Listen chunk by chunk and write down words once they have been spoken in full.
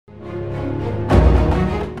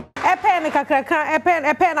pen kakraka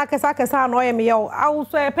pen akesa no ye me yo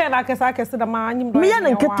awso pen akesa da ma anyim do me ya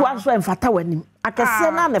nketu aso emfata wanim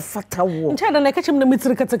akese na ne fata wo nche da na kachim na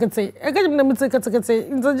mitiri katekete ekachim na mitiri katekete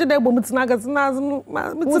nzaje da bo mitina gasina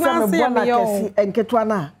mitina se me yo nketu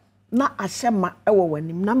na ahyema ewo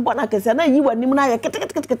wanim na mbona akese na yi wanim na ye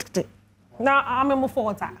ketekete na amemo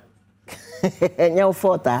fota enye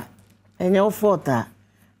fota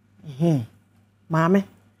Mame,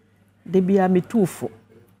 de bia me tufo.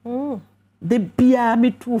 De bia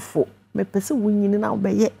me tufo. Me pese wunyini na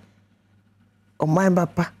obeye. O man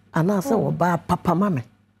papa, ana se wo ba papa mame.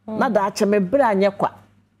 Na da ache me bra anye kwa.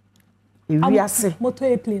 Ewiase. Moto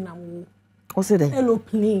airplane na wo. O se de.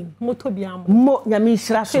 Aeroplane, moto bia mo. Mo nyame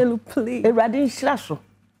nhira so. Aeroplane. Ewrade nhira so.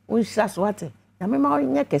 O nhira so ate. Nyame ma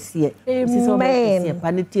onye kese. Amen.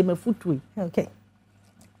 Pa ne tie mafutu. Okay.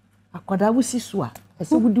 Akwada wusi so a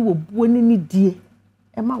ese wudi wo buo ni die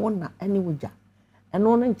e ma wona ene woja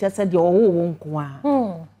eno no nche se de owo wo nko a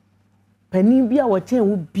pani bia wo chen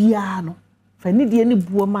wo bia no fa ni die ni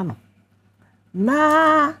buo ma no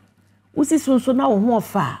na wusi so na wo ho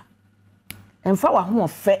ofa emfa wa ho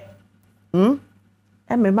ofe e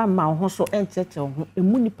me ma ho so encheche ho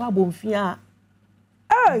emu nipa bomfia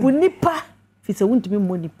bu nipa fi se wuntimi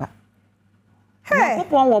mo nipa he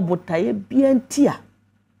popon wo botaye bia ntia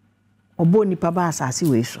obo nipa ba asase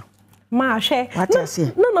we so ma hwe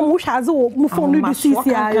na mo hwaze wo mo phone no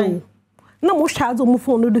sisi ayo na mo hwaze mo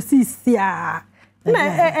phone no sisi a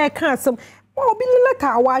na kan asem obi letter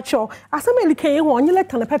awacho asem elikan ho onye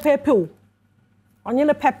letter na pepepe o onye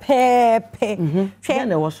le pepepe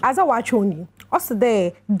hwe aza wacho ni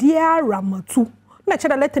osede dear Ramatu na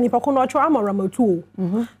cheda letter ni pa ko no ocho ama Ramatu o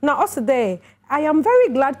na osede I am very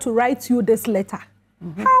glad to write you this letter.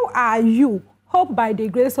 How are you? Hope by the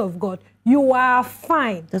grace of God you are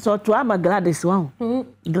fine. That's what to am glad this one.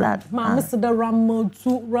 Glad. Mama said the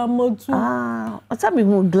Ramatu. What's that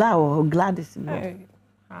mean glad or glad is me?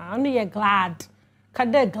 Only a glad.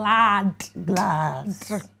 Kade glad.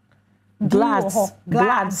 Glad.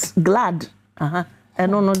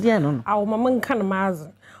 No dear no. Our mama can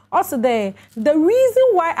imagine. Also the reason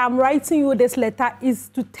why I'm writing you this letter is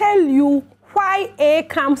to tell you why A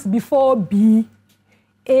comes before B.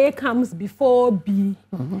 A comes before B.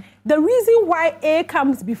 The reason why A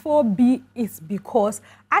comes before B is because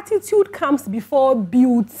attitude comes before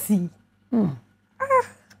beauty.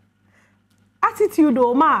 Attitude,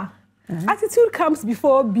 Oma. Attitude comes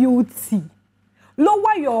before beauty.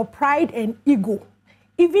 Lower your pride and ego.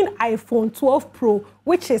 Even iPhone 12 Pro,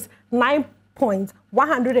 which is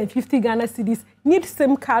 9.150 Ghana cedis, needs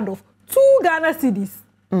SIM card of 2 Ghana cedis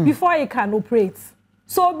before it can operate.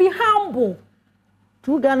 So be humble.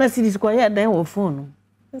 2 Ghana cedis kwa ya den wo phone.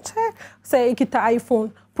 Say kita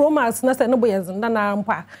iPhone Pro Max na say no boy na na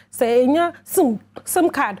mpa. Say enya SIM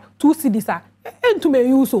card 2 cedis a entume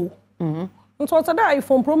use o. Nto so da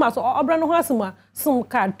iPhone Pro Max obra no ho asema SIM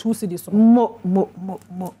card 2 cedis. Mo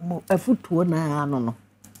afutuo na no.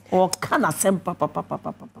 O kana sempa papa.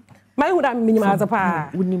 Mai hu da minima za pa.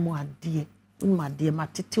 Unimu ade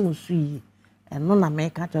matete unsu yi. Eno na me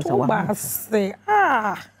ka cho se wa. Ba se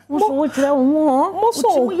Muso chira wo mo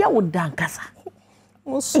ya wo dankasa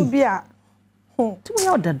muso bia tu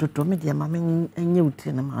ya da dodo me dia ma me enye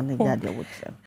uti na ma na ya de wo chira